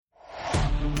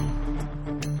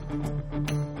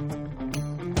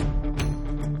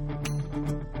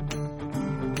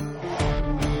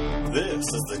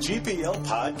This is the GPL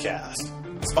Podcast,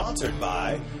 sponsored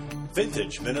by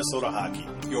Vintage Minnesota Hockey,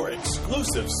 your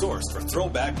exclusive source for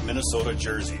throwback Minnesota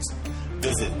jerseys.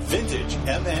 Visit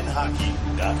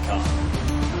vintagemnhockey.com.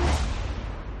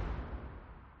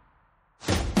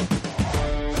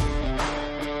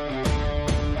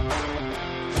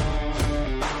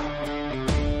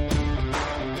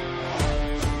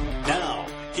 Now,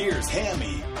 here's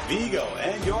Hammy, Vigo,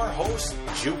 and your host,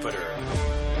 Jupiter.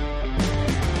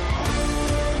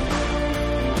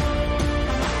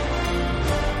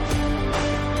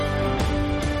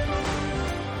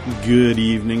 Good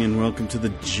evening and welcome to the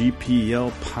GPL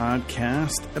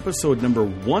Podcast, episode number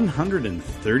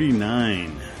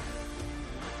 139.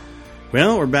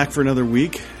 Well, we're back for another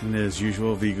week, and as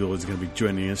usual, Vigo is going to be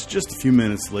joining us just a few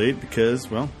minutes late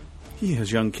because, well, he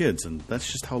has young kids, and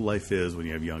that's just how life is when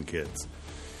you have young kids.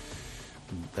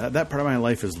 That part of my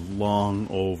life is long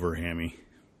over, Hammy.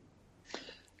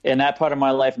 And that part of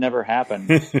my life never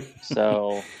happened,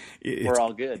 so we're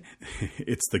all good.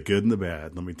 It's the good and the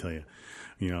bad, let me tell you.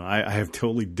 You know, I have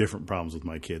totally different problems with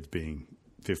my kids being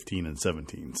 15 and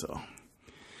 17, so.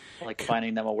 Like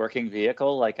finding them a working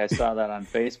vehicle? Like I saw that on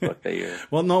Facebook that year.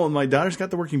 Well, no, my daughter's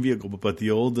got the working vehicle, but the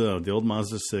old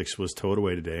Mazda 6 was towed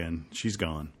away today, and she's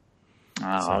gone.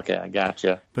 Oh, so, okay, I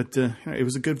gotcha. But it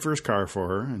was a good first car for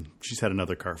her, and she's had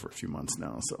another car for a few months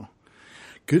now, so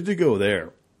good to go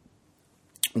there.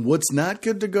 What's not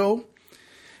good to go?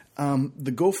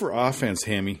 The Gopher offense,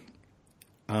 Hammy.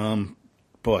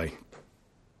 Boy.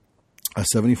 A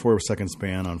 74-second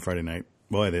span on Friday night.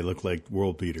 Boy, they look like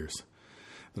world beaters.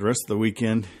 The rest of the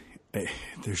weekend,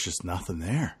 there's just nothing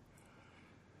there.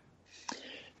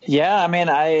 Yeah, I mean,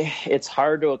 it's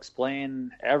hard to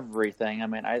explain everything. I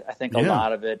mean, I think a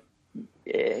lot of it,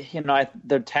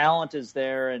 the talent is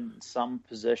there in some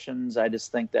positions. I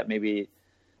just think that maybe,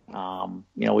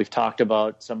 we've talked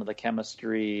about some of the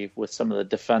chemistry with some of the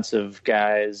defensive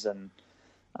guys and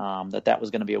that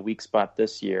was going to be a weak spot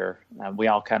this year. We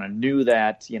all kind of knew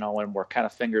that, and we're kind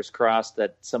of fingers crossed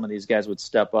that some of these guys would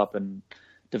step up and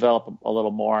develop a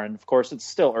little more. And, of course, it's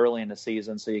still early in the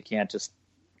season, so you can't just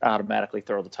automatically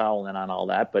throw the towel in on all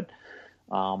that. But,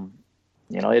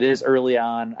 it is early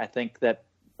on. I think that,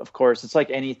 of course, it's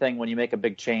like anything when you make a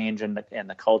big change in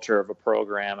the culture of a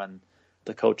program and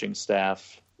the coaching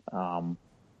staff.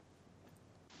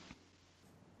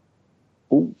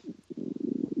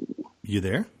 You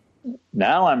there?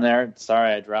 Now I'm there.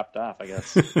 Sorry, I dropped off, I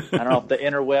guess. I don't know if the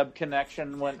interweb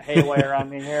connection went haywire on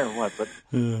me here or what, but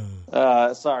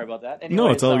sorry about that. Anyways, no,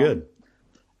 it's all good.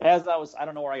 I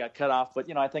don't know where I got cut off, but,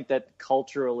 I think that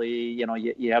culturally,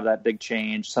 you have that big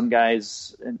change. Some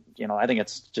guys, I think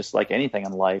it's just like anything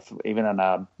in life, even in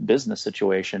a business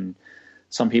situation,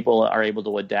 some people are able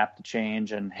to adapt to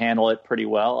change and handle it pretty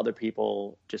well. Other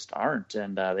people just aren't,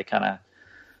 and they kind of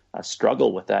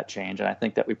struggle with that change. And I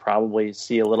think that we probably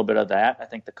see a little bit of that. I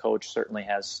think the coach certainly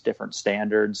has different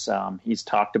standards. He's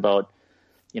talked about,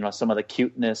 some of the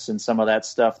cuteness and some of that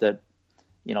stuff that,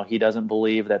 he doesn't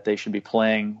believe that they should be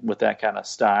playing with that kind of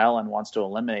style and wants to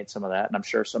eliminate some of that. And I'm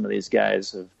sure some of these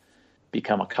guys have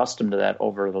become accustomed to that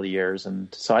over the years.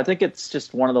 And so I think it's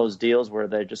just one of those deals where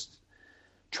they're just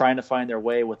trying to find their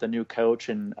way with a new coach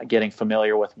and getting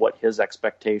familiar with what his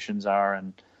expectations are.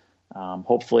 And,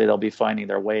 hopefully they'll be finding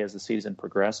their way as the season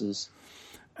progresses.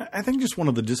 I think just one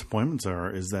of the disappointments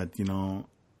is that,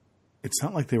 it's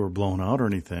not like they were blown out or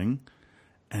anything.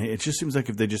 And it just seems like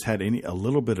if they just had a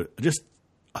little bit of just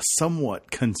a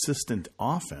somewhat consistent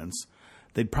offense,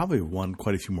 they'd probably have won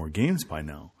quite a few more games by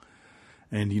now.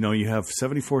 And, you have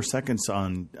 74 seconds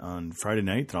on Friday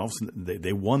night, and all of a sudden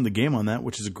they won the game on that,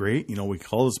 which is great. We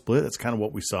call it a split. That's kind of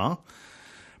what we saw.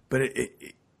 But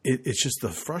it's just the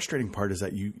frustrating part is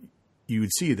that you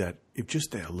would see that if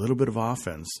just a little bit of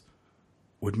offense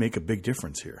would make a big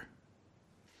difference here.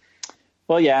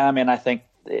 Well, yeah, I mean, I think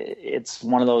it's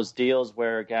one of those deals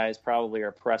where guys probably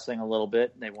are pressing a little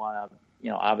bit. They want to,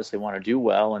 obviously want to do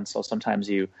well. And so sometimes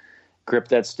you grip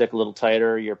that stick a little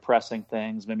tighter. You're pressing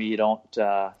things. Maybe you don't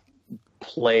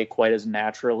play quite as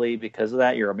naturally because of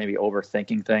that. You're maybe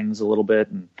overthinking things a little bit.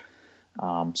 And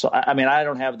so, I mean, I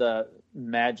don't have the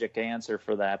magic answer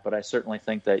for that, but I certainly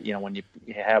think that, when you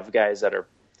have guys that are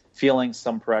feeling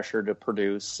some pressure to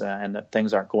produce and that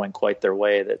things aren't going quite their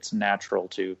way, that's natural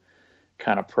to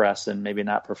kind of press and maybe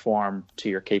not perform to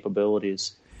your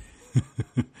capabilities.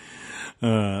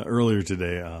 Earlier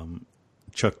today,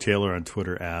 Chuck Taylor on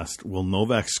Twitter asked, will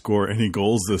Novak score any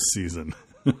goals this season?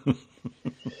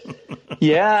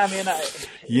 Yeah, I mean, I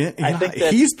think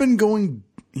that he's been going,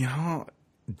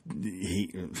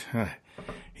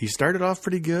 he started off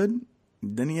pretty good,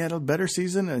 then he had a better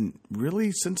season, and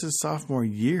really since his sophomore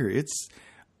year, it's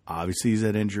obviously he's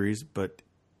had injuries, but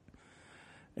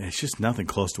it's just nothing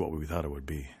close to what we thought it would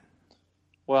be.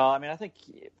 Well, I mean, I think,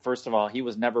 first of all, he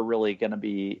was never really going to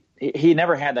be – he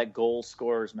never had that goal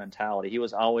scorer's mentality. He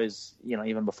was always,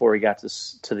 even before he got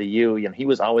to the U, he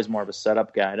was always more of a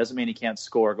setup guy. It doesn't mean he can't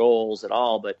score goals at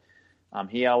all, but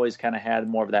he always kind of had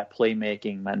more of that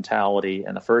playmaking mentality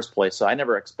in the first place. So I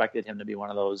never expected him to be one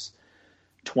of those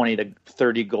 20 to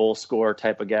 30 goal scorer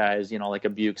type of guys, like a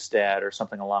Bukestad or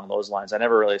something along those lines. I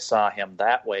never really saw him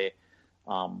that way.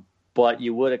 But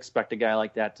you would expect a guy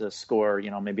like that to score,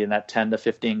 maybe in that 10 to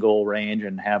 15 goal range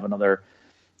and have another,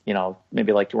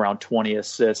 maybe like around 20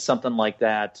 assists, something like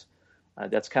that.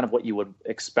 That's kind of what you would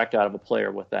expect out of a player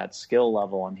with that skill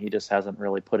level, and he just hasn't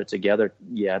really put it together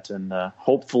yet. And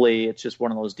hopefully it's just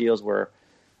one of those deals where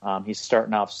he's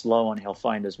starting off slow and he'll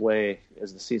find his way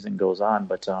as the season goes on,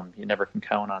 but you never can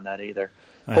count on that either.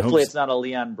 Hopefully it's not a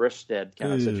Leon Brichstead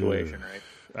kind of situation,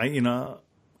 right?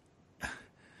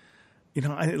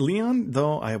 Leon,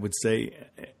 though, I would say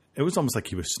it was almost like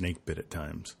he was snake bit at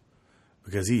times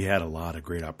because he had a lot of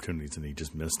great opportunities and he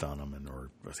just missed on them or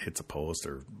hits a post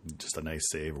or just a nice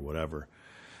save or whatever.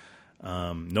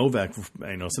 Novak,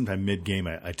 sometime mid-game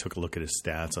I took a look at his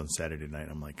stats on Saturday night.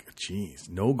 I'm like, geez,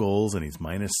 no goals and he's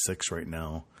 -6 right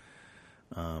now.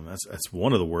 That's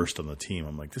one of the worst on the team.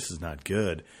 I'm like, this is not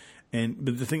good.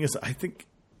 But the thing is, I think,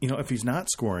 if he's not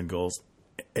scoring goals,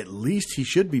 at least he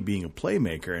should be being a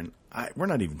playmaker, and we're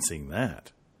not even seeing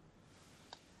that.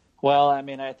 Well, I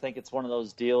mean, I think it's one of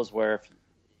those deals where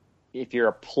if you're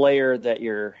a player that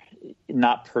you're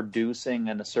not producing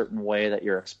in a certain way that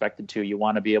you're expected to, you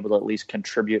want to be able to at least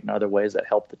contribute in other ways that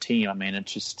help the team. I mean,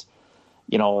 it's just,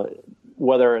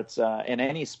 whether it's in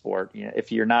any sport,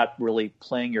 if you're not really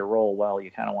playing your role well,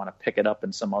 you kind of want to pick it up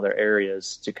in some other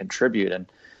areas to contribute. And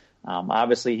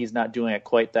obviously he's not doing it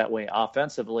quite that way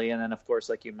offensively. And then, of course,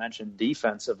 like you mentioned,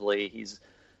 defensively, he's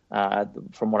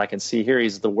from what I can see here,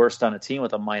 he's the worst on a team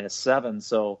with a -7.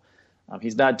 So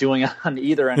he's not doing it on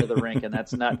either end of the rink, and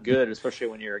that's not good, especially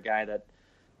when you're a guy that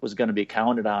was going to be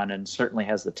counted on and certainly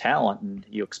has the talent, and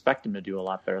you expect him to do a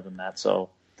lot better than that. So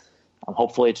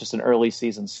hopefully it's just an early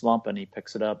season slump and he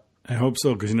picks it up. I hope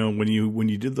so, because when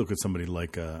you did look at somebody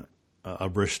like a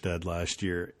Brichstead last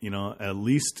year, at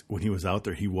least when he was out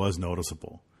there, he was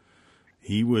noticeable.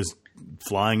 He was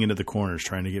flying into the corners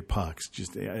trying to get pucks.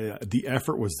 Just the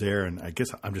effort was there, and I guess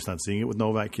I'm just not seeing it with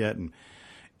Novak yet. And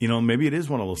maybe it is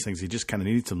one of those things. He just kind of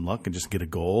needs some luck and just get a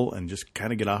goal and just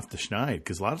kind of get off the schneid,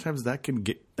 because a lot of times that can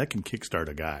kickstart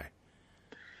a guy.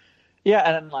 Yeah,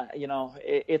 and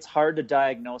it's hard to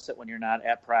diagnose it when you're not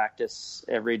at practice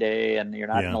every day and you're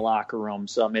not in the locker room.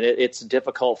 So I mean, it's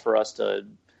difficult for us to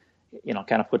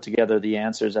kind of put together the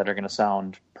answers that are going to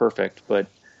sound perfect, but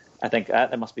I think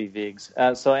that must be Viggs.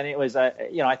 So anyways,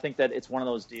 I think that it's one of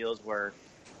those deals where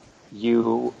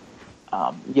you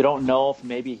don't know if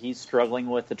maybe he's struggling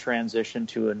with the transition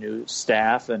to a new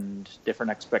staff and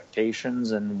different expectations,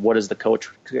 and what does the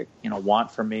coach, want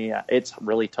from me? It's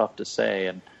really tough to say,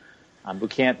 and we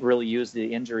can't really use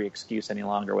the injury excuse any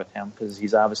longer with him because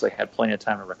he's obviously had plenty of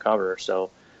time to recover. So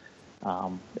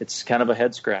it's kind of a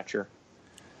head scratcher.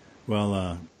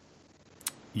 Well,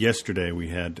 yesterday we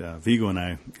had Vigo and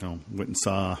I, went and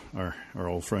saw our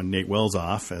old friend Nate Wells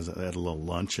off at a little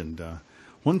lunch, and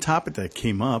one topic that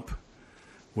came up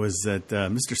was that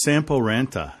Mr. Sampo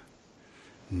Ranta,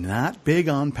 not big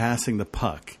on passing the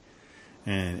puck,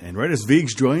 and right as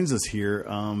Viggs joins us here,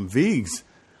 Viggs,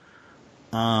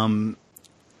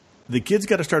 the kid's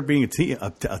got to start being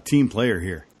a team player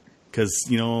here. Because,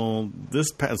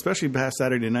 especially past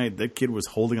Saturday night, that kid was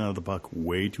holding onto the puck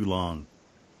way too long.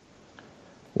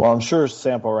 Well, I'm sure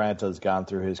Sampo Ranta has gone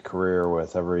through his career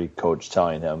with every coach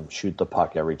telling him, shoot the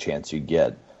puck every chance you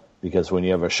get. Because when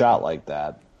you have a shot like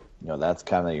that, that's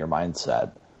kind of your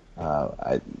mindset.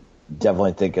 I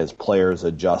definitely think as players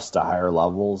adjust to higher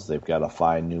levels, they've got to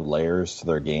find new layers to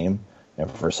their game. And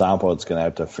for Sampo, it's going to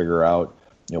have to figure out,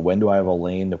 when do I have a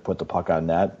lane to put the puck on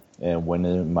net? And when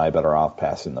am I better off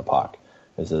passing the puck?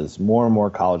 As more and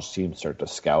more college teams start to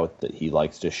scout that he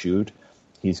likes to shoot,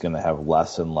 he's going to have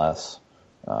less and less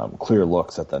clear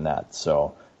looks at the net.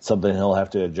 So something he'll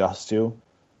have to adjust to.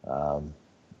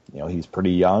 He's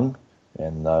pretty young,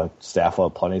 and the staff will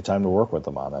have plenty of time to work with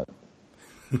him on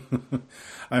it.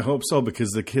 I hope so, because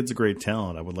the kid's a great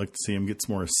talent. I would like to see him get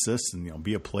some more assists and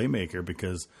be a playmaker,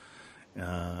 because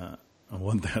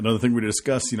another thing we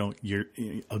discussed,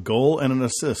 a goal and an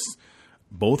assist,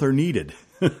 both are needed.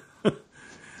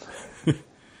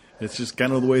 It's just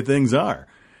kind of the way things are.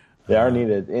 They are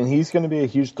needed, and he's going to be a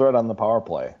huge threat on the power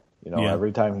play.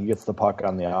 Every time he gets the puck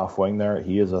on the off wing there,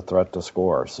 he is a threat to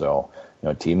score. So,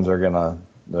 teams they're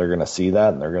gonna see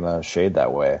that and they're gonna shade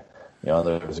that way.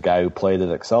 There's a guy who played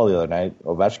at Excel the other night,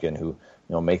 Ovechkin, who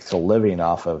makes a living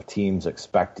off of teams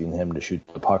expecting him to shoot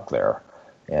the puck there,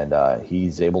 and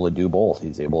he's able to do both.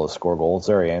 He's able to score goals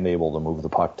there and able to move the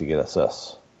puck to get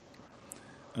assists.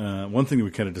 One thing that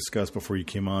we kind of discussed before you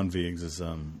came on, Viggs, is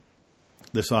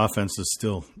this offense is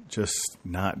still just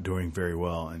not doing very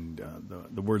well. And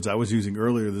the words I was using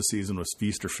earlier this season was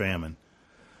feast or famine.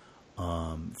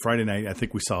 Friday night, I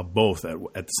think we saw both at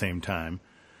the same time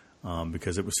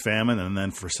because it was famine, and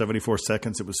then for 74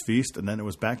 seconds it was feast, and then it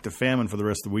was back to famine for the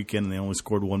rest of the weekend, and they only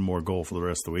scored one more goal for the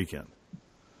rest of the weekend.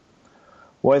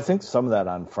 Well, I think some of that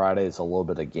on Friday is a little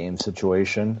bit of game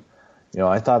situation.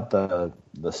 I thought the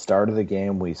start of the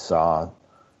game we saw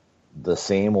the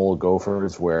same old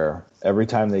Gophers where every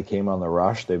time they came on the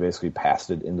rush, they basically passed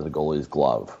it into the goalie's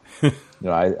glove.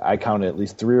 I counted at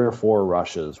least 3 or 4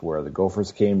 rushes where the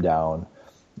Gophers came down,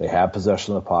 they had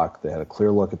possession of the puck, they had a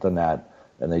clear look at the net,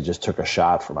 and they just took a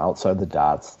shot from outside the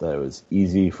dots that it was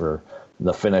easy for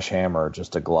the Finnish hammer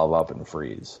just to glove up and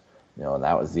freeze. And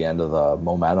that was the end of the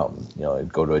momentum.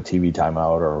 It'd go to a TV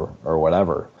timeout or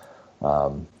whatever.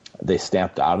 They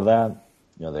snapped out of that.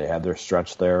 They had their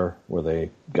stretch there where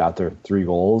they got their 3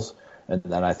 goals, and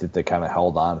then I think they kind of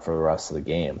held on for the rest of the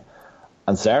game.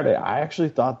 On Saturday, I actually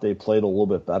thought they played a little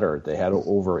bit better. They had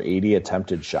over 80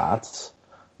 attempted shots.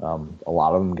 A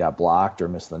lot of them got blocked or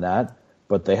missed the net,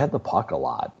 but they had the puck a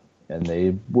lot, and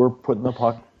they were putting the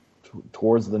puck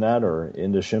towards the net or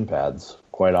into shin pads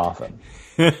quite often.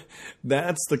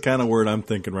 That's the kind of word I'm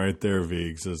thinking right there,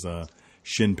 Viggs, is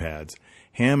shin pads.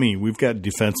 Hammy, we've got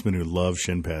defensemen who love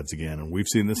shin pads again, and we've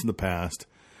seen this in the past.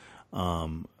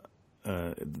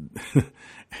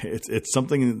 It's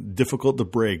something difficult to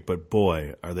break, but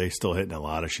boy, are they still hitting a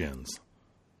lot of shins.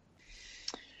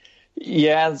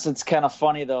 Yeah, it's kind of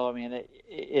funny though. I mean,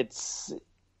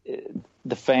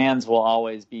 the fans will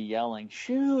always be yelling,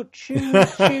 "Shoot, shoot,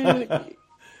 shoot!"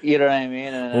 You know what I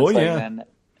mean? And it's then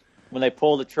when they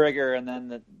pull the trigger and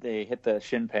then they hit the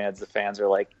shin pads, the fans are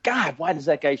like, "God, why does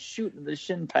that guy shoot in the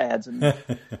shin pads?" And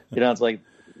it's like,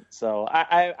 so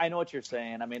I know what you're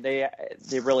saying. I mean, they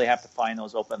really have to find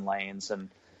those open lanes, and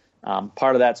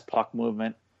part of that's puck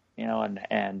movement,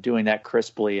 and doing that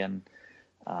crisply. And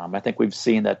I think we've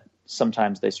seen that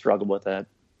sometimes they struggle with that.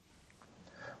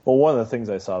 Well, one of the things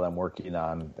I saw them working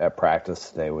on at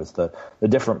practice today was the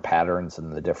different patterns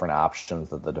and the different options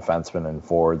that the defensemen and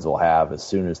forwards will have as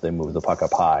soon as they move the puck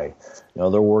up high.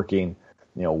 They're working,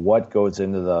 what goes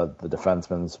into the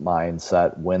defenseman's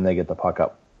mindset when they get the puck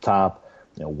up top,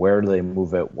 where do they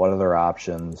move it, what are their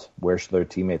options, where should their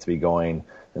teammates be going.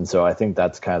 And so I think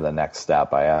that's kind of the next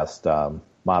step. I asked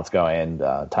Motzko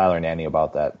and Tyler Nanny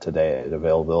about that today at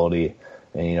availability,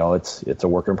 and, it's a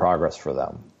work in progress for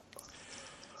them.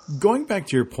 Going back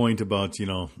to your point about,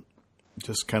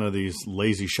 just kind of these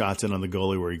lazy shots in on the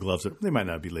goalie where he gloves it. They might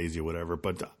not be lazy or whatever,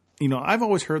 but, I've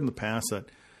always heard in the past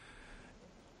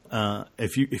that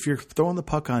if you're throwing the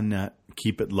puck on net,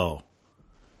 keep it low.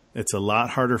 It's a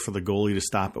lot harder for the goalie to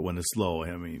stop it when it's low.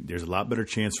 I mean, there's a lot better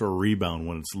chance for a rebound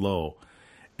when it's low.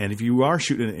 And if you are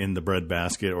shooting it in the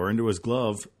breadbasket or into his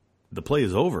glove, the play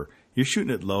is over. You're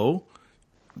shooting it low,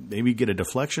 maybe get a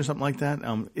deflection or something like that.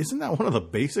 Isn't that one of the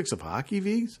basics of hockey,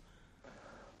 Viggs?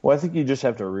 Well, I think you just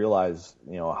have to realize,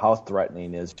 how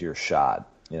threatening is your shot.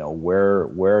 Where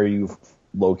are you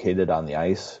located on the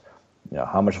ice?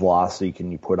 How much velocity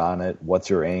can you put on it? What's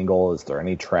your angle? Is there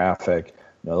any traffic?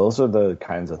 Those are the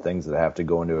kinds of things that have to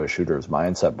go into a shooter's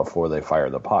mindset before they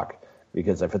fire the puck.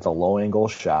 Because if it's a low-angle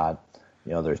shot,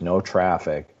 there's no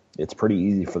traffic, it's pretty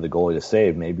easy for the goalie to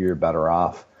save. Maybe you're better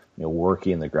off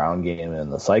working the ground game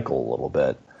and the cycle a little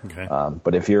bit. Okay.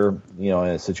 But if you're, in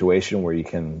a situation where you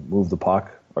can move the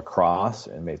puck across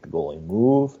and make the goalie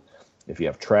move, if you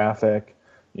have traffic,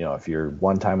 if you're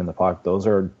one time in the puck, those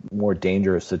are more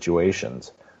dangerous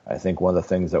situations. I think one of the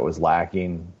things that was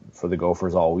lacking for the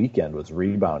Gophers all weekend was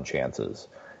rebound chances.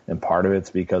 And part of it's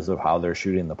because of how they're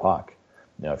shooting the puck.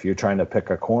 If you're trying to pick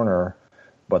a corner,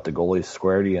 but the goalie's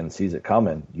square to you and sees it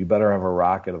coming, you better have a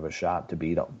rocket of a shot to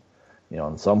beat them.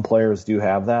 And some players do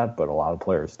have that, but a lot of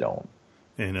players don't.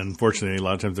 And unfortunately, a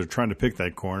lot of times they're trying to pick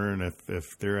that corner, and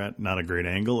if they're at not a great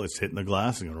angle, it's hitting the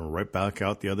glass and going right back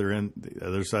out the other end, the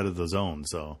other side of the zone.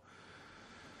 So,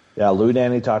 yeah, Lou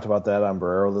Danny talked about that on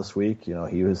Barrero this week.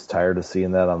 He was tired of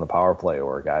seeing that on the power play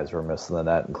where guys were missing the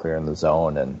net and clearing the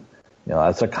zone, and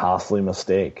that's a costly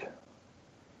mistake.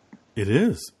 It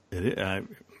is. It is.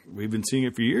 We've been seeing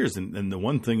it for years, and the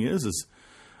one thing is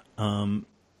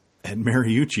at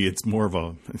Mariucci, it's more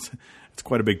of it's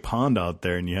quite a big pond out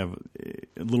there, and you have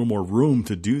a little more room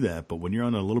to do that. But when you're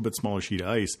on a little bit smaller sheet of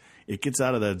ice, it gets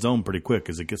out of that zone pretty quick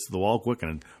because it gets to the wall quick,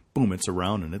 and boom, it's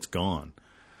around and it's gone.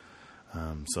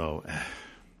 So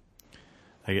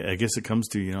I guess it comes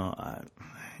to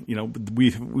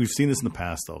we've seen this in the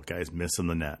past though, guys missing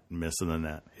the net,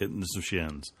 hitting the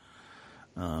shins.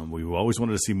 We always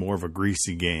wanted to see more of a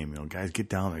greasy game. Guys get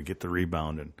down there, get the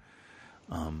rebound,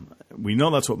 and we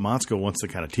know that's what Motzko wants to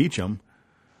kind of teach them.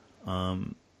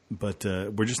 But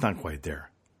we're just not quite there.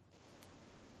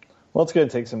 Well, it's going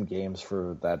to take some games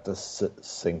for that to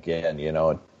sink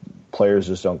in. Players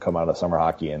just don't come out of summer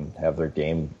hockey and have their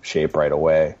game shape right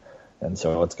away. And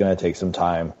so it's going to take some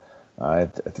time. I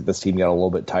think this team got a little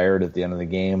bit tired at the end of the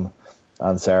game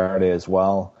on Saturday as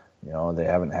well. They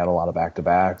haven't had a lot of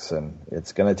back-to-backs, and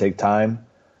it's going to take time.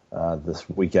 This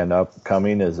weekend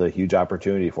upcoming is a huge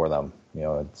opportunity for them.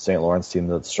 St. Lawrence team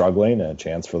that's struggling, and a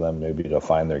chance for them maybe to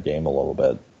find their game a little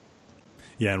bit.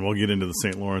 Yeah, and we'll get into the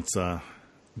St. Lawrence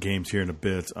games here in a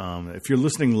bit. If you're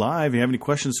listening live, you have any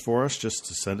questions for us, just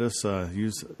send us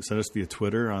send us via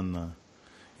Twitter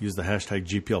use the hashtag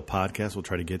GPL podcast. We'll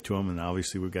try to get to them, and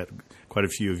obviously we've got quite a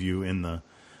few of you in the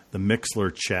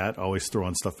Mixler chat, always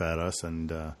throwing stuff at us.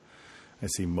 And I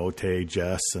see Mote,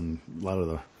 Jess, and a lot of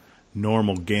the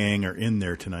normal gang are in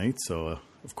there tonight. So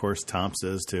of course Tomps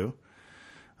is too.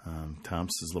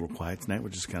 Tomps is a little quiet tonight,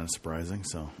 which is kind of surprising.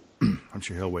 So I'm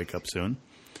sure he'll wake up soon.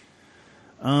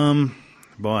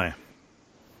 Boy,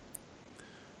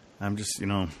 I'm just,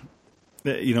 one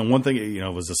thing,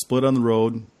 it was a split on the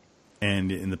road,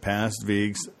 and in the past,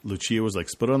 Vigs, Lucia was like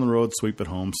split on the road, sweep at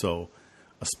home. So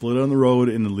a split on the road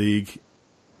in the league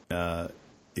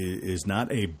is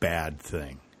not a bad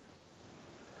thing.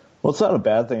 Well, it's not a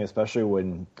bad thing, especially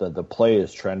when the play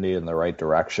is trendy in the right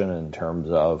direction in terms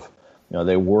of,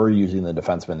 they were using the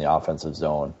defenseman in the offensive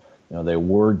zone. They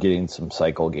were getting some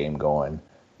cycle game going.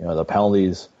 The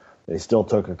penalties, they still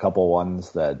took a couple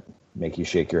ones that make you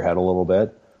shake your head a little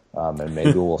bit, and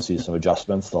maybe we'll see some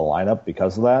adjustments to the lineup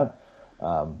because of that.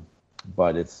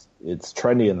 But it's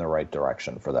trendy in the right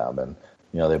direction for them. And,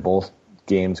 they both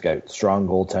games got strong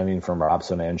goaltending from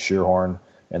Robson and Shearhorn,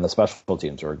 and the special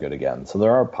teams were good again. So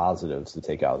there are positives to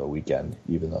take out of the weekend,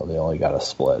 even though they only got a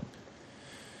split.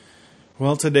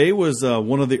 Well, today was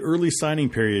one of the early signing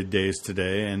period days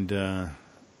today, and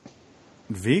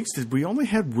Vigs, did we only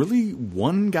have really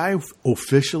one guy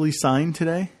officially signed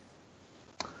today?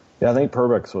 Yeah, I think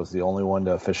Perbix was the only one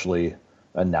to officially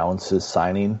announce his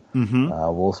signing.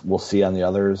 Mm-hmm. We'll see on the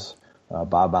others.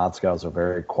 Bob Motzko is a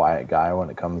very quiet guy when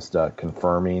it comes to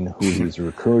confirming who he's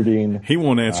recruiting. He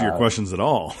won't answer your questions at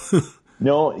all.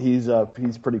 No, he's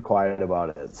pretty quiet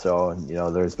about it. So,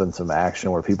 there's been some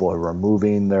action where people are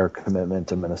removing their commitment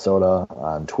to Minnesota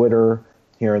on Twitter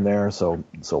here and there. So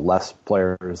less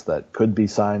players that could be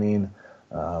signing.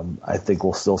 I think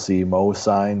we'll still see Mo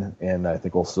sign, and I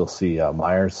think we'll still see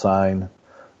Myers sign.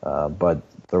 But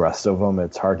the rest of them,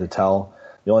 it's hard to tell.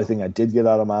 The only thing I did get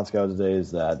out of Motzko today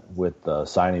is that with the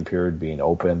signing period being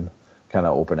open, kind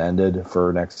of open-ended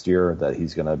for next year, that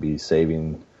he's going to be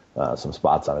saving some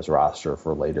spots on his roster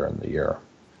for later in the year.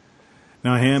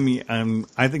 Now, Ham,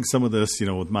 I think some of this,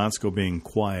 with Motzko being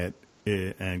quiet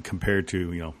and compared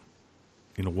to,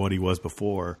 what he was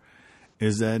before,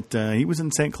 is that he was in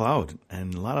St. Cloud,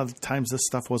 and a lot of times this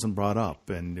stuff wasn't brought up,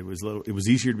 and it was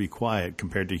easier to be quiet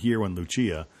compared to here when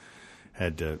Lucia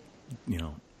had to,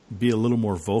 be a little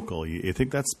more vocal. You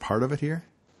think that's part of it here?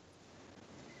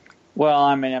 Well,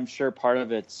 I'm sure part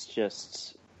of it's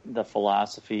just the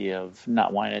philosophy of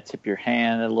not wanting to tip your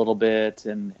hand a little bit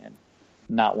and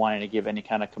not wanting to give any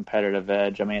kind of competitive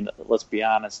edge. Let's be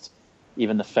honest,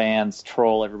 even the fans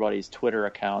troll everybody's Twitter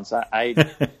accounts. I'm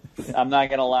not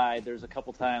going to lie. There's a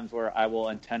couple times where I will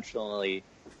intentionally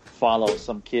follow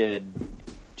some kid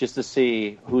just to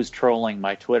see who's trolling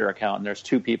my Twitter account. And there's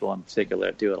two people in particular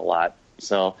that do it a lot.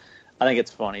 So I think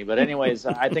it's funny. But anyways,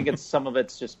 I think some of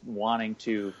it's just wanting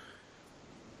to,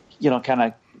 kind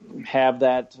of have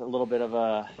that a little bit of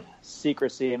a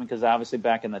secrecy. Because obviously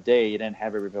back in the day, you didn't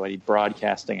have everybody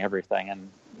broadcasting everything.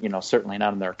 And, certainly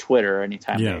not on their Twitter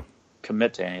anytime they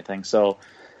commit to anything. So,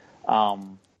 I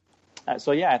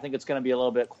think it's going to be a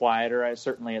little bit quieter.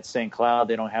 Certainly at St. Cloud,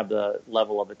 they don't have the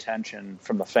level of attention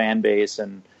from the fan base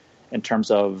and in terms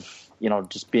of,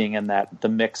 just being in the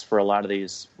mix for a lot of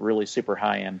these really super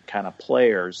high-end kind of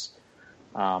players.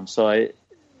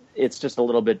 It's just a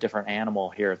little bit different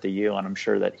animal here at the U, and I'm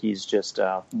sure that he's just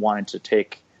wanting to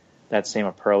take that same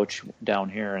approach down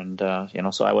here. And,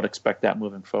 so I would expect that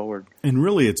moving forward. And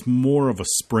really, it's more of a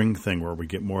spring thing where we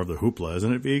get more of the hoopla,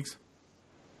 isn't it, Vigs?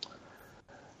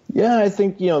 Yeah, I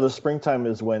think, the springtime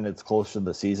is when it's close to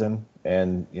the season,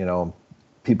 and,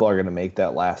 people are going to make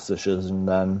that last decision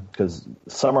then, because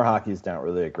summer hockey is not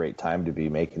really a great time to be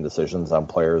making decisions on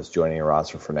players joining a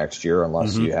roster for next year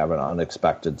unless you have an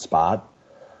unexpected spot.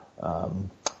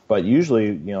 But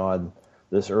usually, on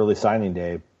this early signing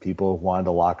day, people wanted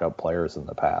to lock up players in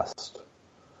the past.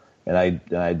 And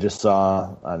I just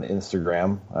saw on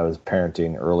Instagram, I was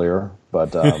parenting earlier,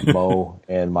 but Mo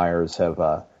and Myers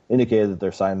have indicated that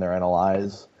they're signing their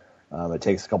NLIs. It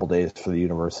takes a couple days for the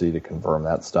university to confirm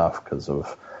that stuff because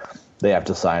they have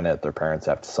to sign it, their parents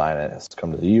have to sign it, it has to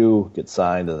come to the U, get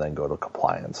signed, and then go to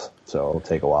compliance. So it'll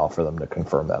take a while for them to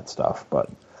confirm that stuff, but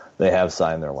they have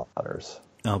signed their letters.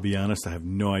 I'll be honest, I have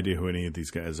no idea who any of these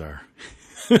guys are.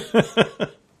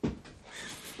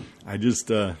 I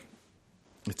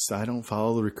don't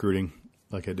follow the recruiting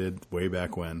like I did way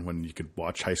back when you could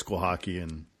watch high school hockey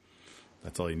and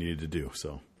that's all you needed to do.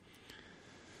 So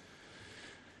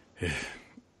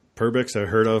Perbix I've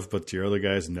heard of, but your other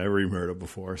guys never even heard of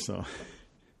before. So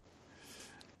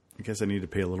I guess I need to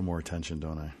pay a little more attention,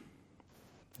 don't I?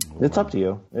 It's up to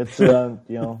you. It's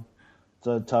it's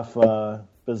a tough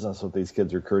business with these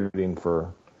kids recruiting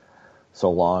for so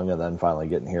long and then finally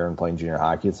getting here and playing junior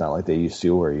hockey. It's not like they used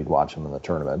to where you'd watch them in the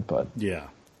tournament, but yeah,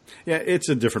 it's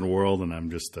a different world, and I'm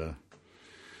just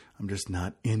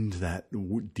not into that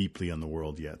deeply on the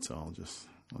world yet. So I'll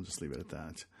just leave it at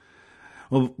that.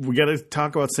 Well, we got to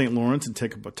talk about St. Lawrence and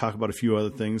talk about a few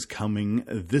other things coming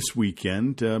this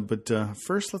weekend. But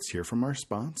first, let's hear from our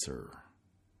sponsor.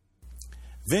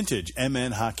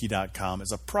 VintageMNHockey.com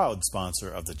is a proud sponsor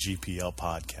of the GPL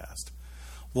podcast.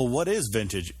 Well, what is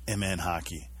Vintage MN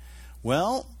Hockey?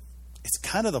 Well, it's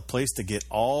kind of the place to get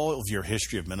all of your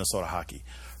history of Minnesota hockey,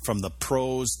 from the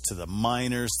pros to the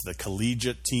minors to the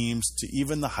collegiate teams to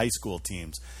even the high school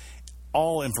teams.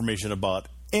 All information about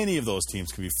any of those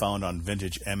teams can be found on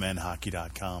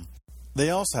VintageMNHockey.com. They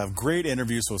also have great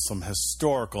interviews with some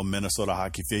historical Minnesota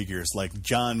hockey figures like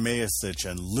John Mayasich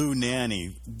and Lou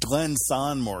Nanny, Glenn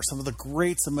Sonmore, some of the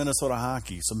greats of Minnesota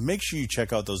hockey. So make sure you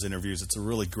check out those interviews. It's a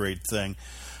really great thing.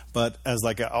 But as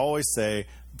like I always say,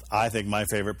 I think my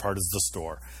favorite part is the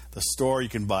store. The store, you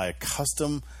can buy a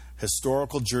custom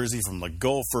historical jersey from the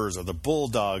Gophers or the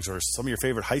Bulldogs or some of your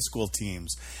favorite high school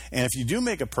teams. And if you do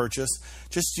make a purchase,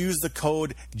 just use the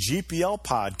code GPL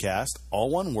Podcast,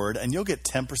 all one word, and you'll get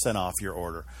 10% off your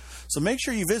order. So make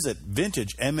sure you visit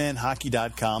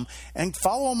VintageMNHockey.com and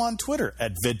follow them on Twitter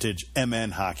at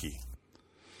VintageMNHockey.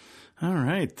 All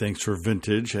right. Thanks for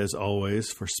Vintage, as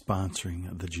always, for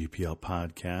sponsoring the GPL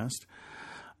Podcast.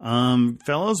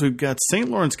 Fellows, we've got St.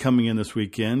 Lawrence coming in this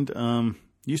weekend.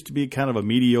 Used to be kind of a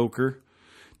mediocre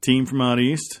team from out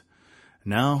east.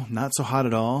 Now, not so hot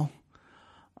at all.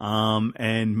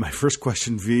 And my first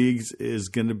question, Viggs, is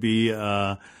going to be,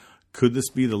 could this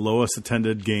be the lowest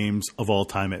attended games of all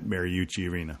time at Mariucci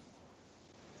Arena?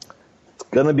 It's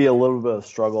going to be a little bit of a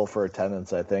struggle for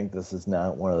attendance, I think. This is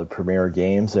not one of the premier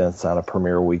games, and it's not a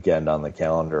premier weekend on the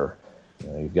calendar.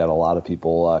 You've got a lot of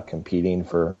people competing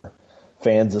for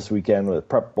fans this weekend with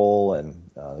Prep Bowl,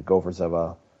 and the Gophers have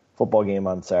a football game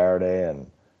on Saturday,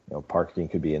 and parking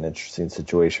could be an interesting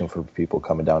situation for people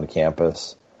coming down to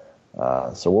campus.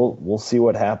 So we'll see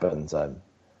what happens. I'm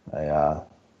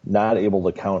not able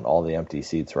to count all the empty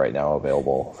seats right now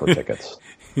available for tickets.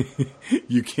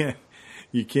 You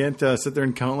can't sit there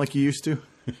and count like you used to.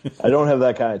 I don't have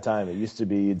that kind of time. It used to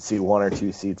be you'd see one or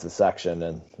two seats a section,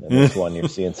 and in this one you're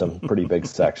seeing some pretty big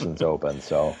sections open.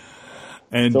 So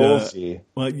we'll see.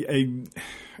 Well,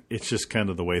 it's just kind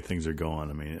of the way things are going.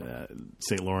 I mean,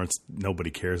 St. Lawrence,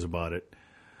 nobody cares about it.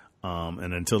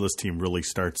 And until this team really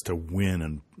starts to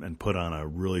win and put on a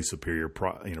really superior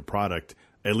product,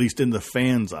 at least in the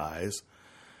fans' eyes,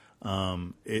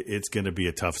 it's going to be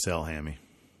a tough sell, Hammy.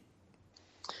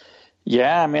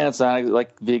 Yeah, I mean, it's not,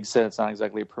 like Vig said, it's not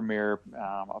exactly a premier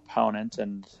opponent,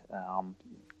 and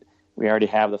we already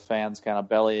have the fans kind of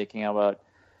belly aching about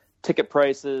ticket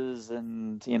prices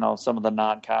and, some of the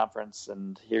non-conference,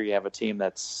 and here you have a team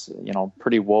that's,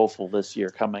 pretty woeful this year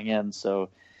coming in, so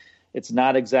it's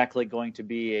not exactly going to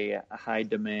be a high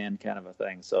demand kind of a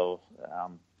thing. So,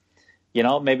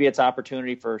 maybe it's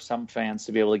opportunity for some fans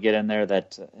to be able to get in there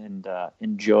and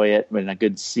enjoy it in a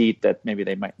good seat that maybe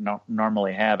they might not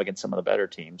normally have against some of the better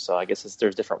teams. So I guess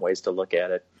there's different ways to look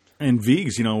at it. And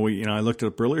Viggs, I looked it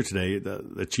up earlier today.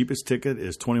 The cheapest ticket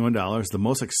is $21. The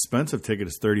most expensive ticket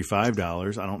is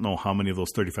 $35. I don't know how many of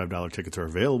those $35 tickets are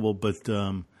available, but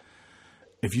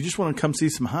if you just want to come see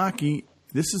some hockey,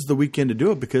 this is the weekend to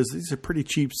do it because these are pretty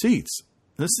cheap seats.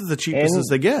 This is the cheapest as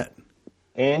they get.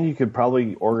 And you could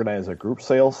probably organize a group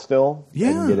sale still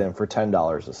and get in for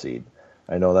 $10 a seat.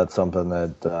 I know that's something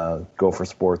that Go for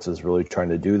Sports is really trying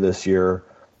to do this year.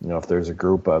 If there's a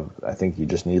group of, I think you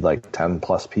just need like 10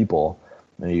 plus people,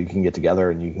 and you can get together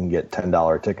and you can get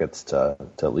 $10 tickets to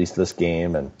at least this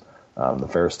game and the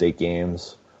Fair State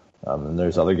games. And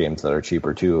there's other games that are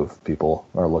cheaper too if people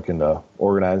are looking to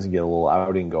organize and get a little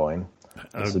outing going.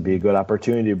 This would be a good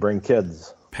opportunity to bring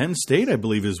kids. Penn State, I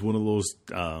believe, is one of those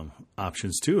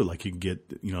options too. Like you can get,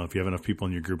 if you have enough people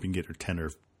in your group, you can get your $10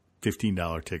 or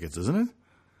 $15 tickets, isn't it?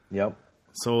 Yep.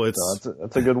 So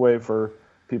that's a good way for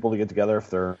people to get together if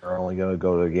they're only going to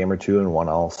go to a game or two and want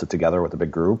to all sit together with a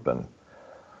big group. And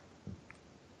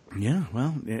yeah,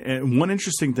 well, and one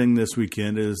interesting thing this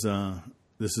weekend is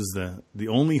this is the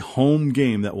only home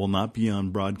game that will not be on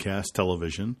broadcast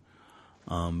television.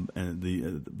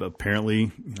 And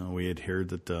apparently, we had heard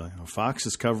that Fox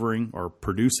is covering or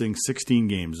producing 16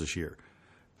 games this year.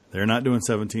 They're not doing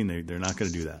 17. They're not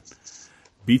going to do that.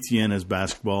 BTN has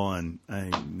basketball, and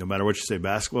no matter what you say,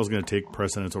 basketball is going to take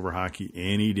precedence over hockey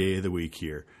any day of the week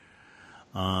here.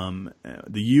 The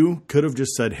U could have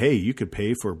just said, hey, you could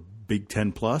pay for Big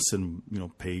Ten Plus and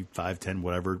pay $5, $10,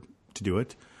 whatever to do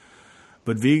it.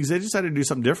 But Vigs, they decided to do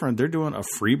something different. They're doing a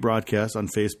free broadcast on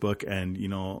Facebook, and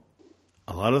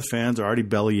a lot of the fans are already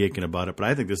belly aching about it. But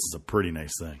I think this is a pretty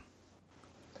nice thing.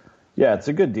 Yeah, it's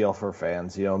a good deal for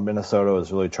fans. Minnesota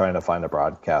is really trying to find a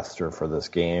broadcaster for this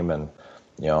game, and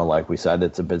like we said,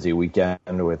 it's a busy weekend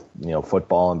with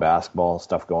football and basketball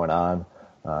stuff going on.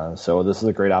 So this is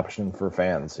a great option for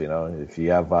fans. If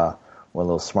you have one of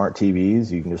those smart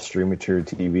TVs, you can just stream it to your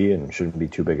TV, and it shouldn't be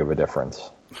too big of a difference.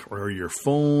 Or your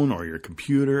phone or your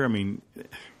computer. I mean,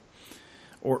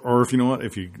 or if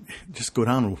if you just go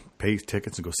down and pay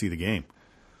tickets and go see the game,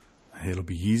 it'll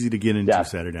be easy to get into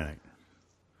Saturday night.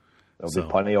 There'll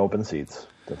be plenty of open seats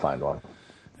to find one.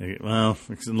 Well,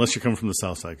 unless you're coming from the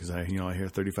south side, because I hear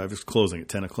 35 is closing at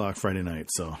 10 o'clock Friday night.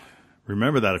 So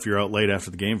remember that if you're out late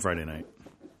after the game Friday night.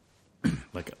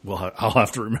 I'll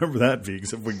have to remember that,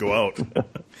 Vigs, if we go out.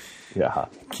 Yeah.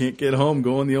 Can't get home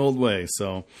going the old way.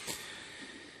 So,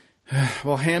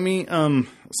 well, Hammy,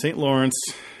 St. Lawrence,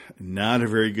 not a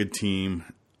very good team.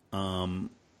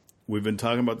 We've been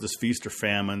talking about this feast or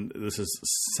famine. This is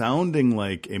sounding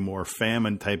like a more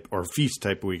famine type or feast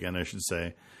type weekend, I should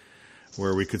say,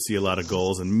 where we could see a lot of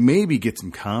goals and maybe get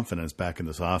some confidence back in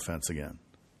this offense again.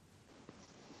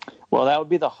 Well, that would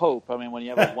be the hope. I mean, when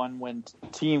you have a one-win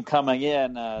team coming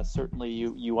in, certainly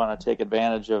you want to take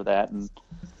advantage of that. And,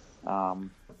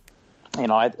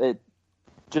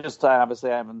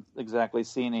 obviously I haven't exactly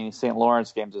seen any St.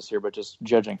 Lawrence games this year, but just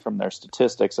judging from their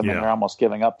statistics, I mean, they're almost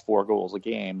giving up 4 goals a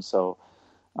game. So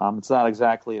it's not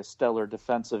exactly a stellar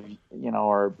defensive,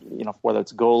 or whether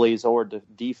it's goalies or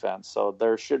defense. So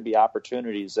there should be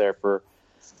opportunities there for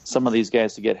some of these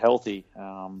guys to get healthy.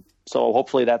 So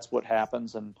hopefully that's what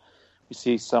happens. And we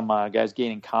see some guys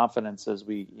gaining confidence as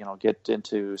we, get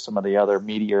into some of the other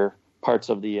meatier parts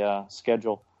of the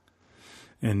schedule.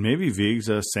 And maybe Vigs,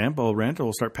 Sampo Ranta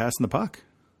will start passing the puck.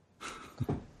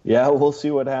 Yeah, we'll see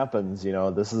what happens.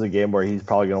 This is a game where he's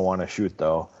probably going to want to shoot,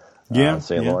 though.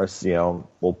 St. Lawrence,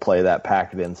 will play that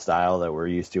pack-it-in style that we're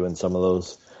used to in some of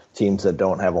those teams that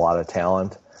don't have a lot of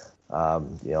talent.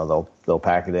 They'll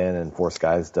pack it in and force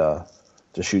guys to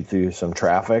shoot through some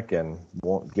traffic and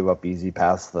won't give up easy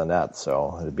pass to the net.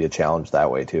 So it'd be a challenge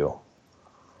that way, too.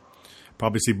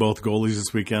 Probably see both goalies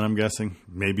this weekend, I'm guessing.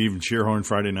 Maybe even Shearhorn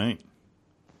Friday night.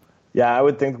 Yeah, I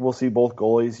would think we'll see both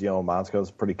goalies.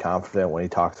 Motzko's pretty confident when he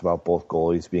talks about both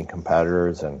goalies being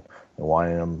competitors and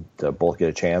wanting them to both get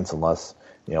a chance unless,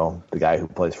 the guy who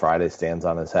plays Friday stands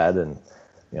on his head and,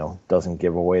 doesn't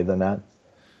give away the net.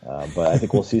 But I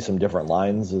think we'll see some different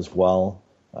lines as well.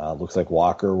 Looks like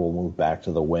Walker will move back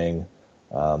to the wing.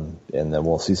 And then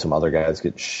we'll see some other guys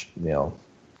get,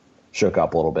 shook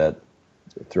up a little bit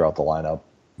throughout the lineup.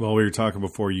 Well, we were talking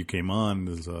before you came on.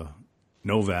 There's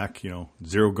Novak,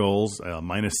 0 goals,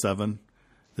 -7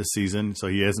 this season. So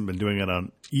he hasn't been doing it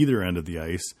on either end of the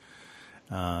ice.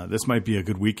 This might be a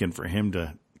good weekend for him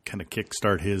to kind of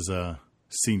kickstart his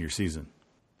senior season.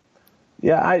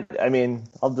 Yeah, I mean,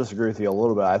 I'll disagree with you a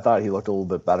little bit. I thought he looked a little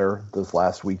bit better this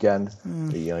last weekend.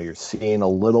 You're seeing a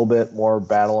little bit more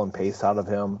battle and pace out of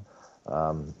him.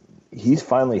 He's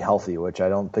finally healthy, which I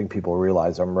don't think people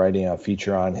realize. I'm writing a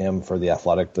feature on him for The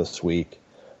Athletic this week.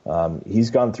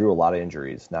 He's gone through a lot of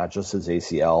injuries, not just his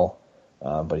ACL,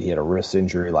 but he had a wrist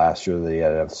injury last year that he had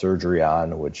to have surgery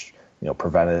on, which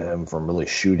prevented him from really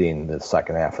shooting the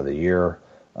second half of the year.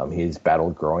 He's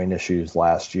battled groin issues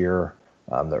last year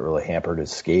that really hampered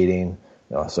his skating.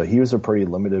 So he was a pretty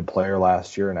limited player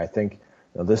last year, and I think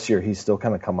this year he's still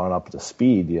kind of coming up to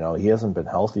speed. He hasn't been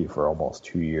healthy for almost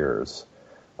 2 years.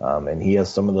 And he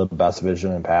has some of the best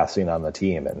vision and passing on the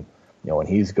team. And, when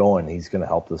he's going to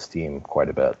help this team quite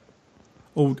a bit.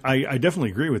 Oh, I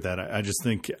definitely agree with that. I just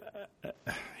think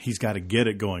he's got to get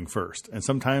it going first. And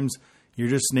sometimes you're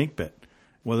just snake bit.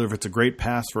 Whether if it's a great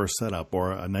pass for a setup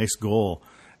or a nice goal,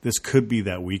 this could be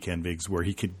that weekend, Biggs, where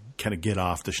he could kind of get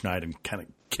off the schneid and kind of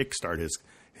kickstart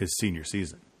his senior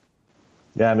season.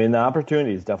 Yeah, I mean, the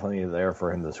opportunity is definitely there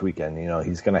for him this weekend.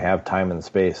 He's going to have time and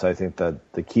space. I think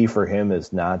that the key for him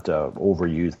is not to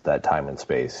overuse that time and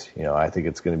space. I think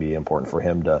it's going to be important for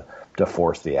him to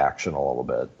force the action a little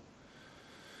bit.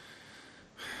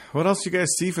 What else do you guys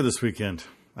see for this weekend?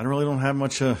 I don't have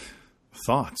much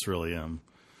thoughts, really. I'm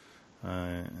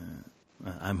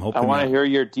hoping. I want to hear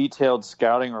your detailed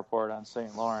scouting report on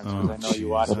St. Lawrence because I know you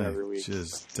watch it every week.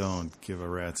 Just don't give a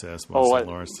rat's ass about St.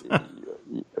 Lawrence.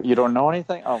 You don't know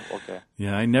anything? Oh, okay.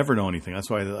 Yeah, I never know anything. That's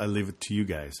why I leave it to you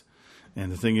guys. And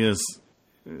the thing is,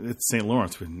 it's St.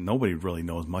 Lawrence. Nobody really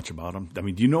knows much about them. I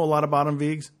mean, do you know a lot about them,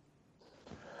 Viggs?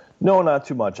 No, not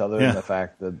too much, other than the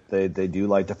fact that they do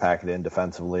like to pack it in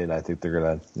defensively, and I think they're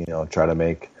going to try to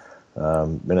make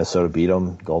Minnesota beat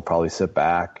them. They'll probably sit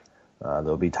back.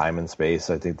 There'll be time and space.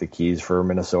 I think the keys for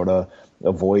Minnesota,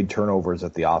 avoid turnovers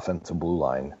at the offensive blue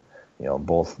line.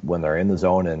 Both when they're in the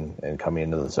zone and coming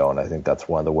into the zone. I think that's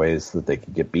one of the ways that they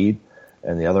could get beat.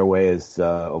 And the other way is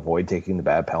avoid taking the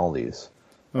bad penalties.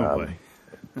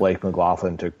 Blake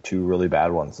McLaughlin took 2 really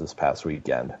bad ones this past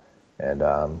weekend. And,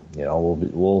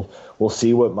 we'll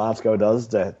see what Moscow does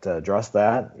to address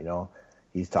that.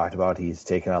 He's talked about he's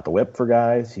taken out the whip for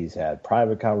guys. He's had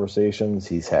private conversations.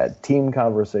 He's had team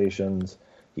conversations.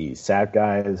 He's sat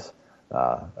guys.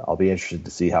 I'll be interested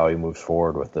to see how he moves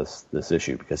forward with this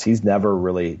issue because he's never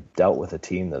really dealt with a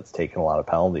team that's taken a lot of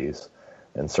penalties,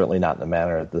 and certainly not in the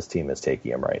manner that this team is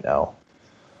taking them right now.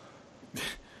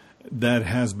 That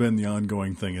has been the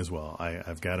ongoing thing as well.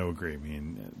 I've got to agree. I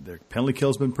mean, their penalty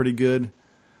kill's been pretty good,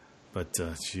 but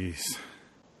geez.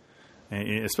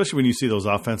 And especially when you see those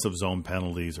offensive zone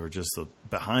penalties or just the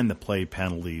behind-the-play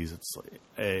penalties, it's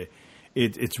like,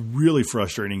 it's really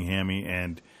frustrating, Hammy,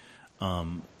 and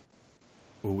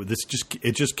it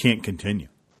just can't continue.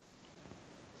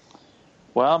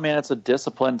 Well, I mean, it's a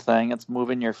discipline thing. It's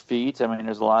moving your feet. I mean,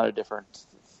 there's a lot of different,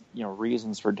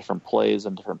 reasons for different plays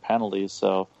and different penalties.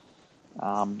 So,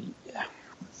 I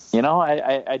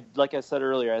like I said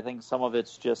earlier, I think some of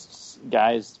it's just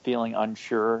guys feeling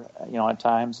unsure, at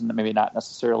times, and maybe not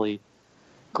necessarily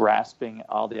grasping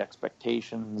all the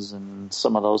expectations and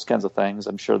some of those kinds of things.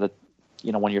 I'm sure that,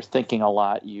 when you're thinking a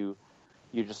lot, you're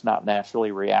just not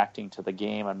naturally reacting to the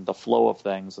game and the flow of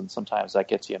things, and sometimes that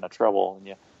gets you into trouble,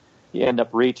 and you end up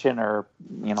reaching or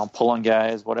pulling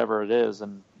guys, whatever it is,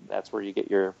 and that's where you get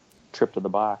your trip to the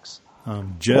box.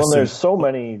 There's so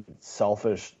many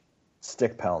selfish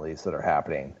stick penalties that are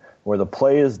happening where the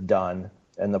play is done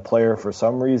and the player for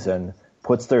some reason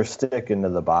puts their stick into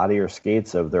the body or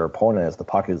skates of their opponent as the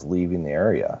puck is leaving the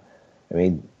area. I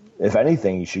mean, if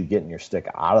anything, you should get your stick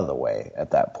out of the way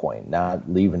at that point, not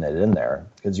leaving it in there,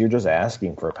 because you're just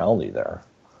asking for a penalty there.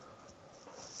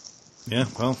 Yeah,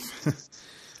 well,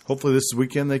 hopefully this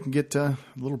weekend they can get a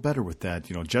little better with that.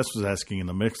 Jess was asking in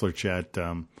the Mixler chat,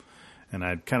 and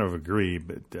I'd kind of agree,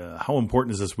 but how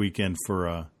important is this weekend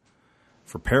for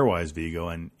pairwise, Vigo?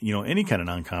 And, any kind of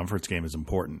non-conference game is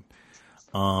important.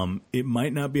 It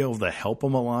might not be able to help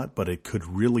them a lot, but it could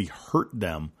really hurt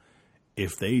them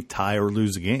if they tie or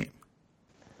lose a game.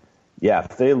 Yeah,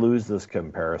 if they lose this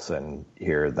comparison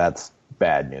here, that's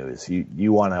bad news.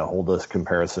 You want to hold this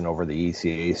comparison over the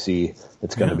ECAC.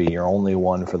 It's going to be your only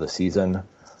one for the season.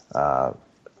 I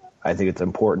think it's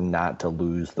important not to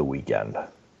lose the weekend.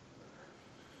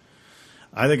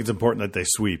 I think it's important that they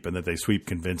sweep and that they sweep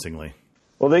convincingly.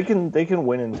 Well, they can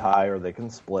win and tie or they can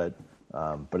split,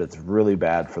 but it's really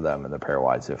bad for them in the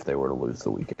pairwise if they were to lose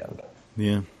the weekend.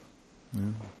 Yeah.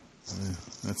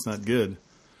 That's not good.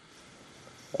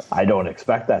 I don't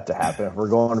expect that to happen. If we're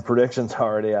going to predictions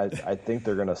already, I think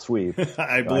they're going to sweep.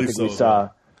 I believe so.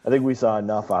 I think we saw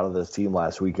enough out of this team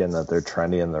last weekend that they're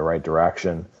trending in the right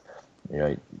direction.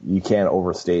 You can't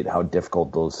overstate how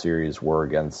difficult those series were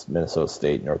against Minnesota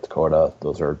State, North Dakota.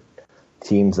 Those are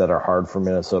teams that are hard for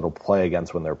Minnesota to play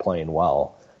against when they're playing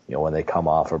well. When they come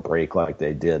off a break like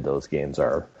they did, those games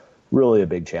are really a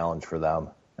big challenge for them.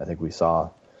 I think we saw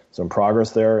some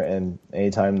progress there, and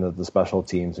anytime that the special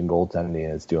teams and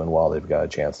goaltending is doing well, they've got a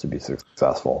chance to be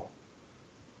successful.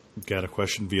 Got a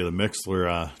question via the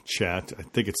Mixler chat. I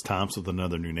think it's Thompson with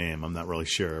another new name. I'm not really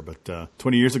sure. But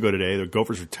 20 years ago today, the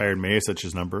Gophers retired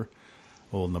Mayasich's number,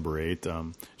 number 8.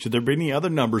 Should there be any other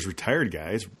numbers retired,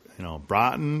 guys?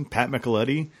 Broughton, Pat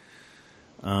Micheletti,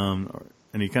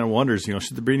 And he kind of wonders,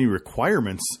 should there be any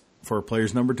requirements for a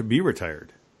player's number to be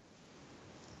retired?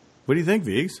 What do you think,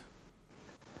 Viggs?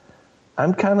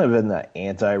 I'm kind of in the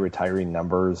anti-retiring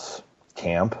numbers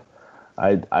camp.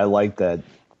 I like that,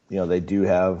 they do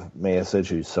have Mayasich,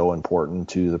 who's so important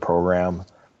to the program,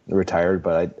 retired,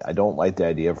 but I don't like the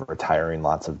idea of retiring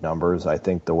lots of numbers. I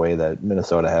think the way that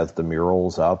Minnesota has the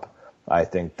murals up, I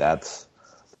think that's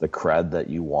the cred that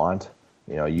you want.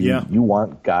 You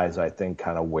want guys, I think,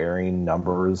 kind of wearing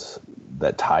numbers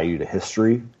that tie you to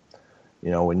history.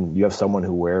 When you have someone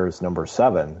who wears number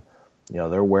 7,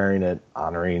 they're wearing it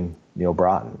honoring Neil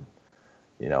Broughton.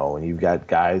 When you've got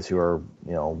guys who are,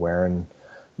 wearing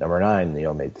number 9,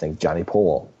 maybe think Johnny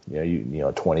Poole,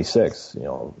 26,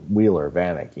 Wheeler,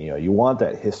 Vanek, you want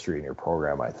that history in your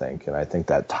program, I think. And I think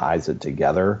that ties it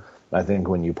together. I think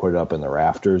when you put it up in the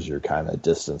rafters, you're kind of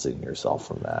distancing yourself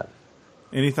from that.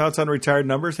 Any thoughts on retired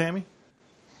numbers, Hammy?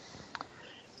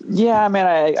 Yeah, I mean,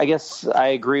 I guess I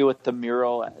agree with the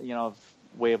mural,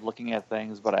 way of looking at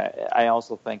things. But I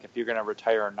also think if you're going to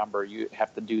retire a number, you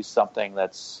have to do something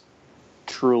that's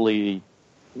truly,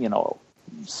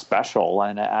 special.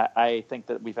 And I think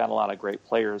that we've had a lot of great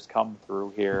players come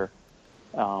through here.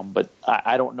 But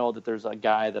I don't know that there's a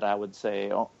guy that I would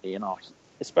say,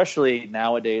 especially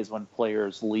nowadays when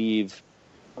players leave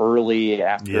early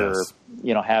after,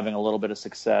 having a little bit of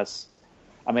success.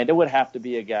 I mean, it would have to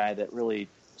be a guy that really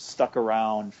stuck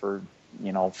around for,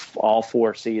 all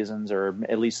 4 seasons or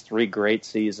at least 3 great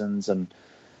seasons and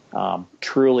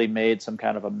truly made some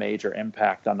kind of a major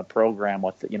impact on the program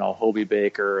with, Hobie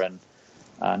Baker and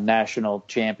national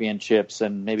championships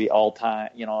and maybe all-time,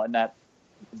 in that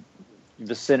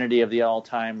vicinity of the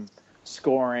all-time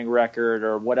scoring record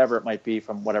or whatever it might be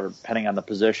from whatever, depending on the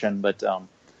position. But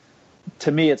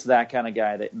to me, it's that kind of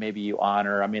guy that maybe you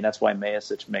honor. I mean, that's why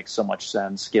Mayasich makes so much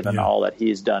sense given all that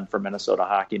he's done for Minnesota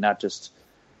hockey, not just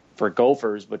for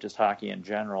Gophers, but just hockey in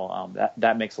general.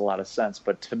 That makes a lot of sense.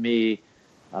 But to me,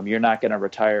 you're not going to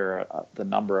retire the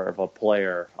number of a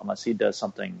player unless he does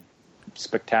something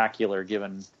spectacular,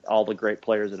 given all the great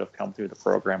players that have come through the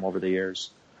program over the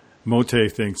years.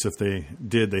 Mote thinks if they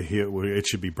did, it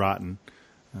should be Broughton.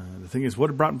 The thing is, what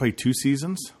did Broughton play 2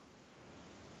 seasons?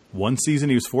 One season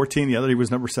he was 14, the other he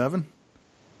was number 7.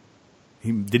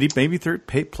 Did he maybe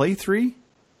play 3?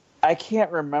 I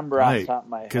can't remember off the top of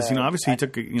my head. Because obviously he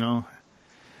took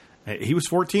he was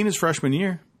 14 his freshman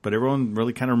year, but everyone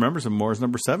really kind of remembers him more as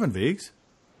number 7. Viggs.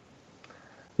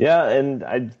 Yeah, and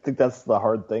I think that's the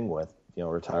hard thing with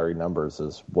retiring numbers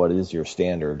is what is your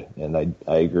standard? And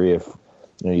I agree if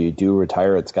you do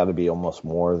retire, it's got to be almost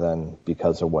more than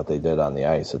because of what they did on the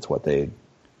ice. It's what they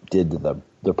did to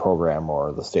the program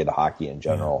or the state of hockey in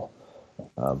general.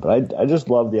 Yeah. But I just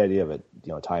love the idea of it,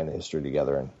 tying the history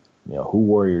together and who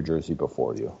wore your jersey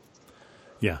before you.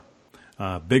 Yeah.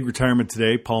 Big retirement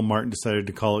today. Paul Martin decided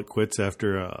to call it quits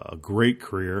after a great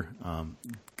career.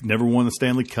 Never won the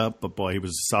Stanley Cup, but boy, he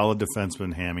was a solid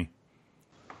defenseman, Hammy.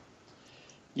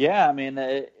 Yeah, I mean,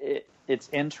 it's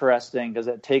interesting because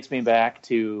it takes me back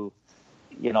to,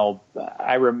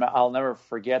 I'll never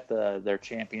forget their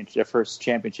first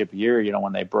championship year,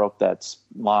 when they broke that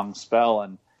long spell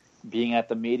and being at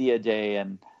the media day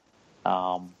and,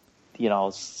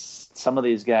 some of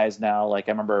these guys now, like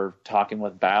I remember talking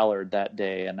with Ballard that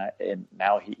day and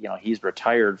now he's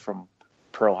retired from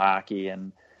pro hockey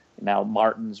and now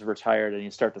Martin's retired and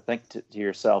you start to think to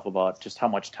yourself about just how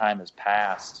much time has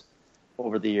passed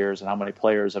over the years and how many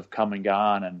players have come and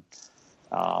gone.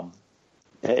 And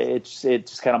it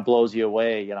just kind of blows you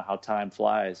away, how time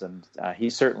flies. And he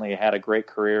certainly had a great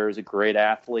career. He's a great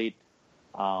athlete.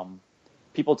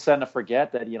 People tend to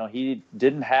forget that, he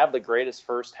didn't have the greatest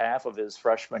first half of his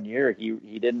freshman year.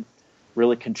 He didn't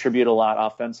really contribute a lot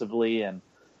offensively. And,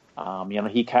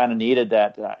 he kind of needed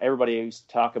that. Everybody used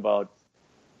to talk about,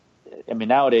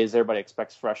 nowadays everybody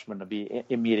expects freshmen to be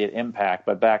immediate impact.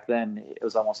 But back then it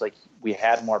was almost like we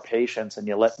had more patience and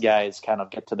you let guys kind of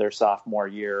get to their sophomore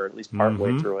year, or at least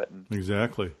partway through it. And,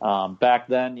 exactly. Back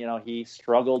then, he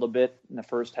struggled a bit in the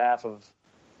first half of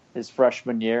his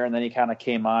freshman year, and then he kind of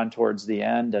came on towards the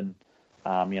end, and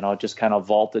it just kind of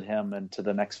vaulted him into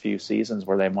the next few seasons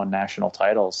where they won national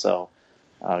titles. So,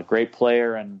 great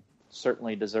player, and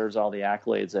certainly deserves all the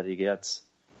accolades that he gets.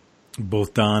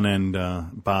 Both Don and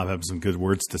Bob have some good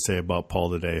words to say about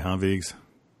Paul today, huh, Viggs?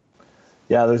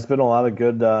 Yeah, there's been a lot of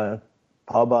good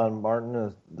pub on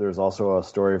Martin. There's also a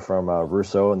story from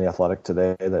Russo in The Athletic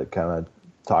today that kind of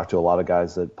talked to a lot of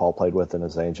guys that Paul played with in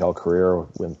his NHL career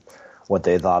when what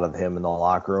they thought of him in the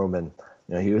locker room. And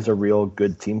he was a real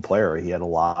good team player. He had a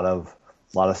lot of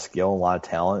skill, a lot of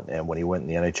talent. And when he went in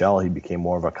the NHL, he became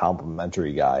more of a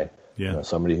complimentary guy. Yeah.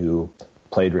 Somebody who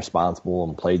played responsible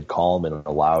and played calm and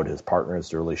allowed his partners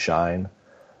to really shine.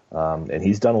 And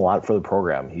he's done a lot for the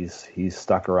program. He's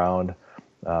stuck around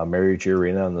Mariucci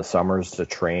Arena in the summers to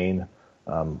train,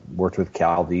 worked with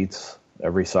Cal Dietz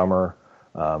every summer.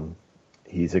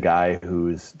 He's a guy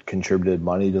who's contributed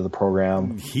money to the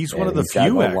program. He's one of the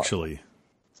few, actually.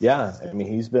 Yeah, I mean,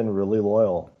 he's been really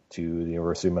loyal to the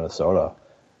University of Minnesota,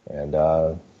 and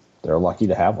they're lucky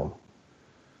to have him.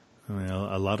 I mean,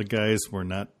 a lot of guys were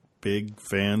not big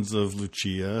fans of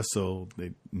Lucia, so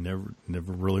they never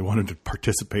really wanted to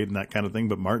participate in that kind of thing.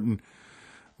 But Martin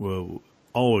will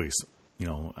always,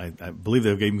 I believe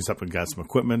they gave him something, got some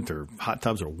equipment or hot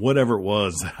tubs or whatever it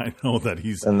was. I know that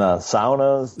he's in the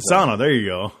saunas. Sauna, there you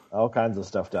go. All kinds of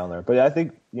stuff down there. But I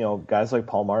think, guys like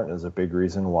Paul Martin is a big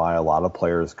reason why a lot of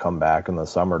players come back in the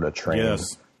summer to train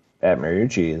at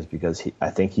Mariucci, is because I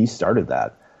think he started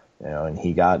that. And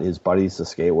he got his buddies to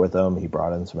skate with him. He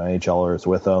brought in some NHLers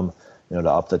with him, to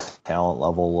up the talent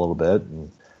level a little bit.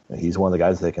 And he's one of the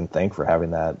guys they can thank for having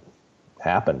that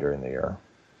happen during the year.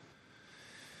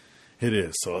 It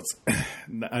is. So it's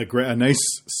a nice,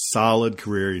 solid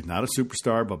career. He's not a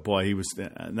superstar, but boy, he was.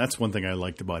 And that's one thing I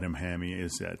liked about him, Hammy,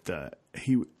 is that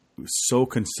he was so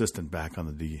consistent back on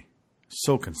the D.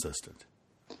 So consistent.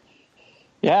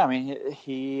 Yeah, I mean,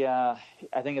 he I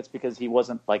think it's because he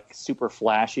wasn't like super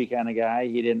flashy kind of guy.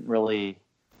 He didn't really,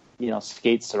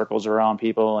 skate circles around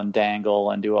people and dangle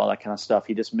and do all that kind of stuff.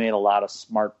 He just made a lot of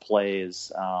smart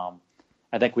plays.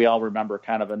 I think we all remember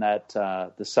kind of in that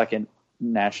the second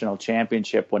national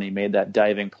championship when he made that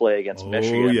diving play against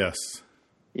Michigan. Oh, yes.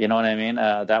 You know what I mean?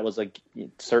 That was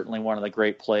certainly one of the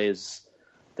great plays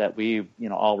that we,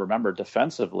 all remember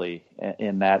defensively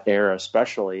in that era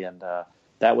especially. And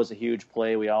that was a huge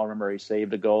play. We all remember he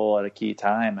saved a goal at a key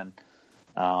time. And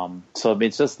so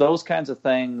it's just those kinds of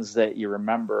things that you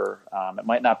remember. It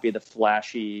might not be the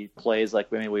flashy plays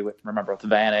like we remember with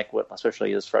Vanek,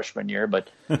 especially his freshman year, but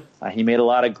he made a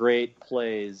lot of great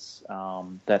plays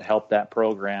that helped that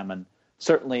program. And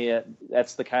certainly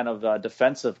that's the kind of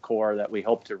defensive core that we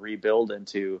hope to rebuild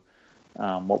into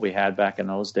what we had back in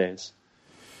those days.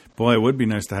 Boy, it would be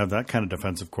nice to have that kind of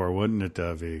defensive core, wouldn't it,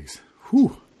 Viggs?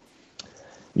 Whew.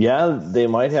 Yeah, they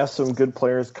might have some good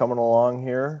players coming along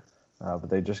here, but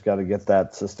they just got to get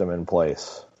that system in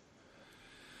place.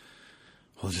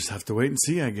 We'll just have to wait and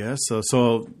see, I guess.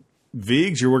 So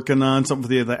Viggs, you're working on something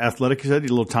for the Athletic, you said? Your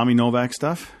little Tommy Novak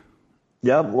stuff?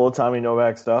 Yep, little Tommy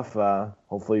Novak stuff.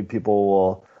 Hopefully people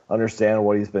will understand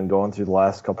what he's been going through the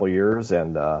last couple of years,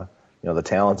 and the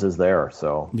talent is there.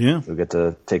 So you'll get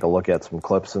to take a look at some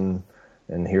clips and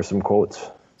hear some quotes.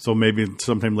 So maybe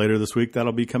sometime later this week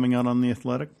that'll be coming out on The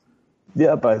Athletic?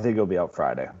 Yeah, but I think it'll be out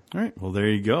Friday. All right. Well, there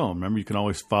you go. Remember, you can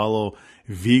always follow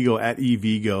Vigo at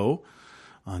eVigo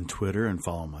on Twitter and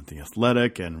follow him on The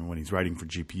Athletic and when he's writing for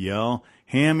GPL.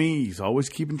 Hammy, he's always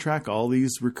keeping track of all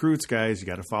these recruits, guys. You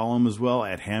got to follow him as well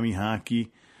at Hammy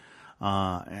Hockey.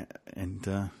 We'll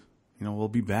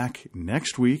be back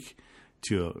next week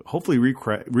to hopefully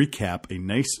recap a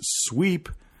nice sweep.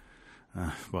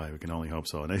 Boy, we can only hope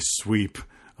so. A nice sweep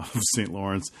of St.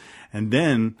 Lawrence. And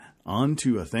then on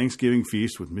to a Thanksgiving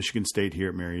feast with Michigan State here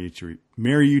at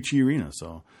Mariucci Arena.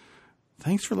 So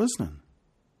thanks for listening.